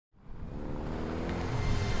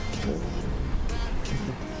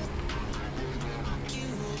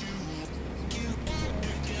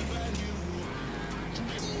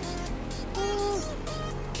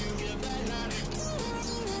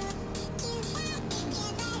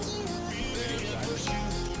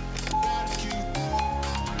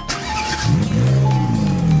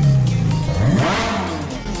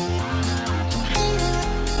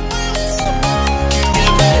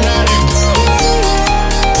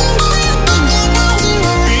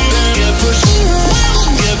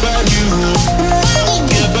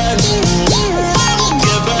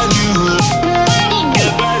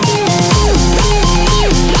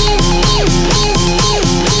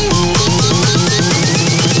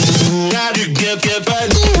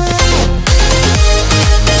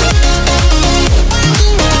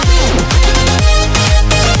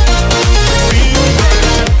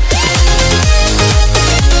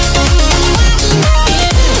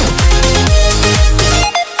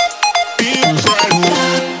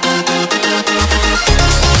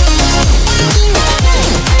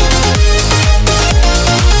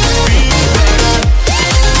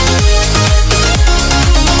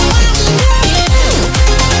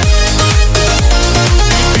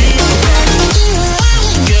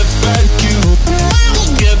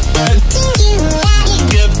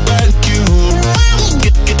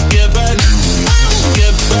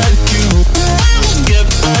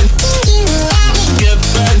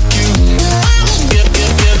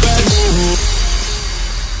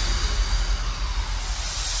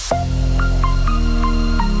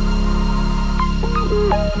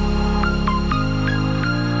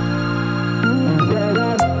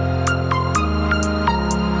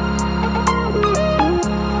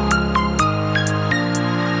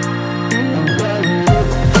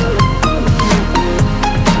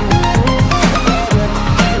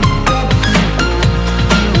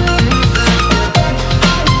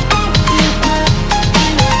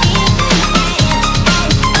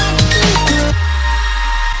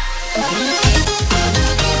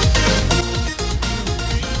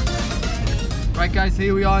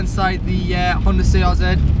inside the Honda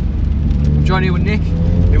CRZ. I'm joined here with Nick,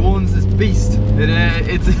 who owns this beast.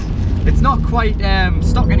 It's not quite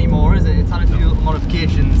stock anymore, is it? It's had a few little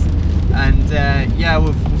modifications, and yeah,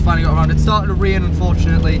 we've finally got around. It started to rain,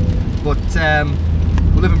 unfortunately, but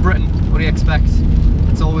we live in Britain. What do you expect?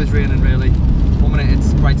 It's always raining, really. One minute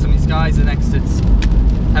it's bright sunny skies, the next it's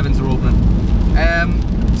heavens are opening.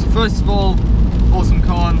 So first of all, awesome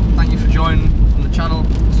car, and thank you for joining on the channel.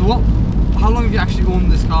 So how long have you actually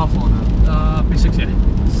owned this car for now? Been 6 years.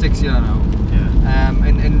 6 years now. Yeah.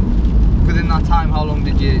 And within that time, how long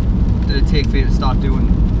did it take for you to start doing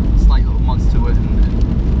slight little mods to it and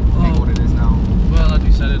make what it is now? Well, as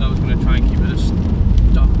you said, I was going to try and keep it as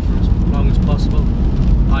stock for as long as possible.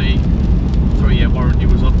 3-year warranty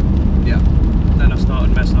was up. Yeah. Then I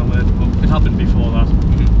started messing with it, but it happened before that.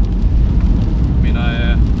 I mean,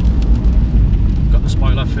 I got the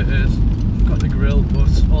spoiler fitted, got the grille, but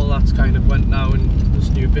all that's kind of went now, and there's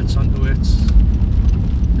new bits onto it.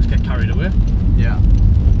 Just get carried away. Yeah.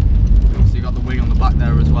 So you got the wing on the back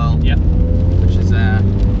there as well. Yeah. Which is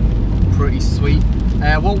pretty sweet.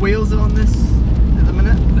 What wheels are on this at the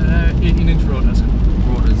minute? 18-inch rotors.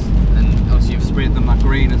 Rotors, and obviously you've sprayed them that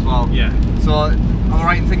green as well. Yeah. So am I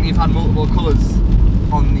right in thinking you've had multiple colours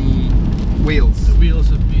on the wheels? The wheels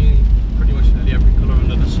have been pretty much nearly every colour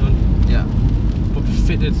under the sun. Yeah. But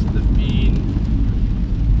fitted, they've been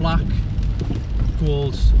black,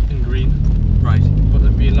 gold and green. Right. But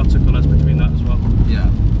there've been lots of colours between that as well. Yeah.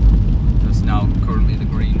 There's now currently the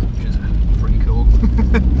green, which is pretty cool.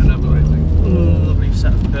 And I've got a lovely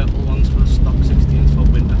set of purple ones for stock 16s for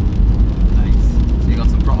winter. Nice. So you got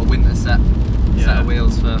some proper winter set of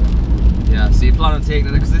wheels for. Yeah. So you plan on taking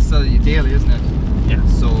it, because this is your daily, isn't it? Yeah.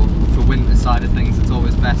 So for winter side of things, it's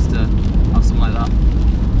always best to have something like that.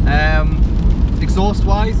 Exhaust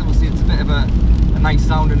wise, obviously it's a bit of a nice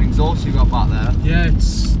sounding exhaust you got back there. Yeah,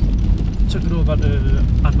 took it over to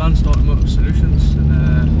Advanced Automotive Solutions, and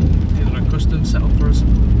they did a custom setup for us.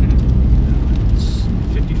 It's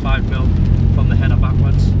 55mm from the header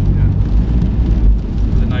backwards. Yeah.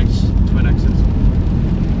 With a nice twin exit.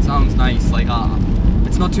 Sounds nice, like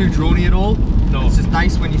it's not too drony at all. No. It's just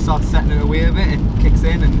nice when you start setting it away a bit, it kicks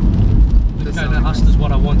in and it kind of asked us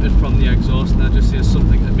what I wanted from the exhaust, and I just say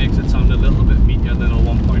something that makes it sound a little bit meatier than a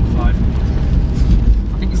 1.5.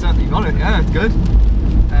 I think you certainly got it, yeah, it's good.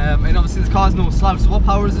 And obviously this car's no slab, so what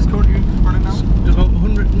power is this currently running now? It's about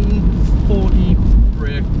 140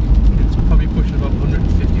 brake, it's probably pushing about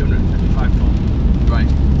 150, 155 torque. Right,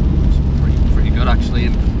 it's pretty good actually.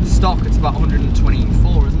 And stock, it's about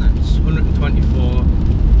 124, isn't it? It's 124,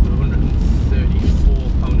 but 134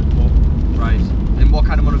 pound a torque. Right. And what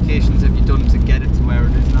kind of modifications have you done to get it to where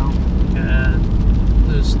it is now?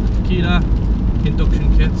 There's the Takeda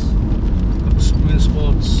induction kits, got the Spoon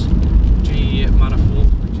Sports G8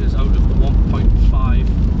 manifold, which is out of the 1.5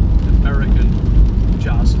 American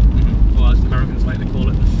Jazz, or as the Americans like to call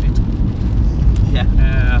it, the Fit.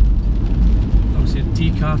 Yeah. Obviously the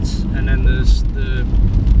T-Cat, and then there's the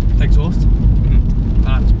exhaust.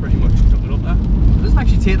 That's pretty much took it up there. It doesn't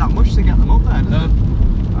actually take that much to get them up there, does it?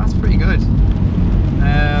 That's pretty good.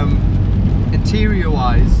 Interior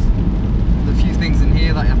wise, there's a few things in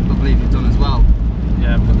here that I believe you've done as well.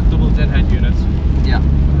 Yeah, I've got the double dead head unit. Yeah.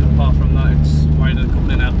 And apart from that, it's wired a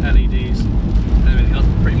couple of LEDs. And everything else,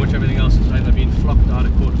 pretty much everything else is either been flocked out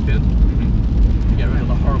of coat pin to get rid of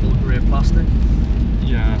the horrible grey plastic.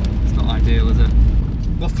 Yeah, it's not ideal, is it?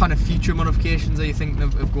 What kind of future modifications are you thinking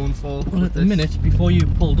of going for? Well, at the minute, before you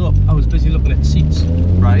pulled up, I was busy looking at seats.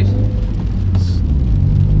 Right.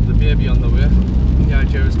 The baby on the way. The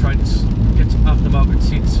idea is trying to get some aftermarket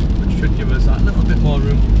seats, which should give us that little bit more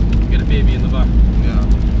room to get a baby in the back. Yeah.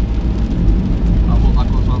 I hope that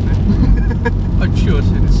goes well for you. It should.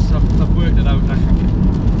 I've worked it out. Actually,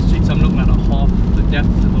 the seats I'm looking at are half the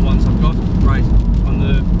depth of the ones I've got. Right. On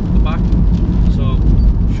the back, so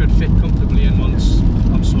should fit comfortably in once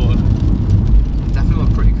I'm sorted. Definitely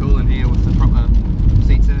look pretty cool in here with the proper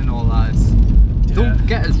seating and all that. Don't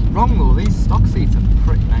get us wrong though, these stock seats are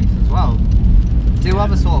pretty nice as well. They do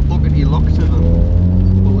have a sort of buckety look to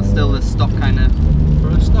them, but with still this stock kind of. For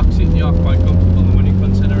a stock seat, they are quite comfortable, and when you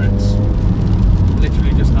consider it's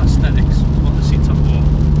literally just aesthetics, what the seats are for.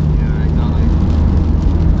 Yeah, exactly.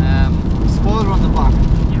 Spoiler on the back.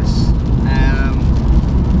 Yes.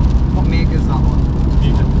 What make is that one?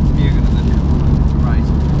 Mugen. It's Mugen, isn't it? Right.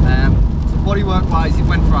 So bodywork wise, you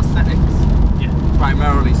went for aesthetics. Yeah.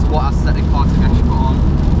 Primarily. So what aesthetic parts have you actually put on?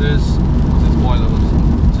 There's spoilers.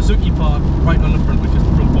 Suzuki part right on the front, which is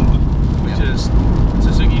the front bumper, which is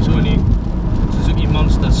Suzuki's only Suzuki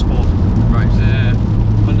Monster Sport. Right.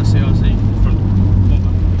 Honda CRZ front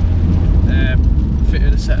bumper.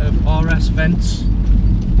 RS vents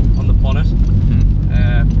on the bonnet.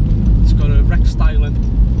 Mm-hmm. It's got a Rex styling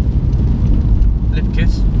lip kit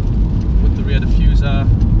with the rear diffuser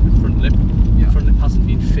and front lip. Yeah. The front lip hasn't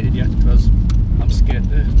been fitted yet because I'm scared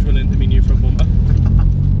to drill into my new front bumper.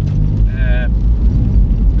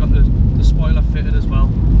 Got the spoiler fitted as well,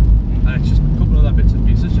 and it's just a couple of other bits and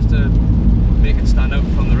pieces just to make it stand out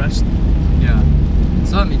from the rest. Yeah, it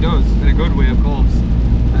certainly does, in a good way, of course.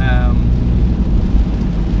 I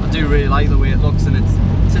do really like the way it looks, and it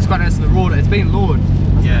sits quite nice on the road. It's been lowered.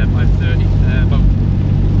 Yeah, by 30, about,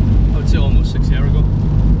 I would say almost 6 years ago.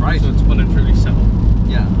 Right. So it's well and truly settled.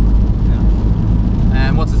 Yeah.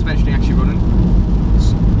 And what's the suspension actually running?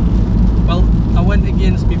 Well, I went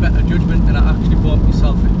against my better judgment and I actually bought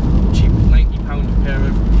myself a cheap £90 pair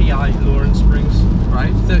of PI lowering springs.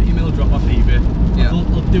 Right. 30mm drop off eBay. Yeah. I thought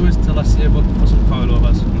I'll do is till I save up for some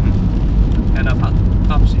coilovers. Mm-hmm. And I've had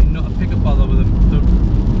absolutely not a pick of bother with them. The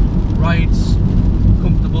ride's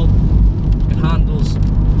comfortable, it handles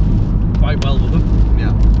quite well with them.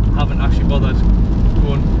 Yeah. I haven't actually bothered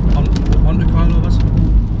going onto coilovers.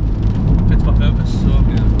 Fits for purpose, so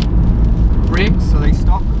Yeah. Brakes, are they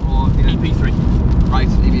stock or EP3. Right,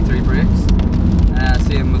 EP3 brakes.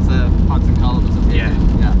 Same with the pads and calipers, I think. Yeah.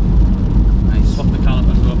 Yeah. Nice. Swap the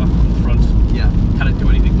calipers over on the front. Yeah. Can't do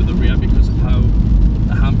anything with the rear because of how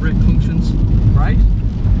the handbrake functions. Right.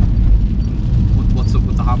 What's up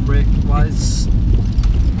with the handbrake wise?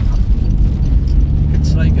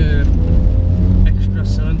 It's like a extra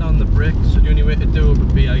cylinder on the brake, so the only way to do it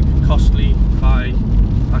would be like costly by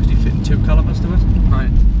actually fitting 2 calipers to it.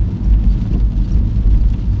 Right.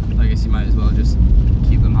 I guess you might as well just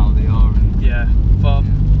keep them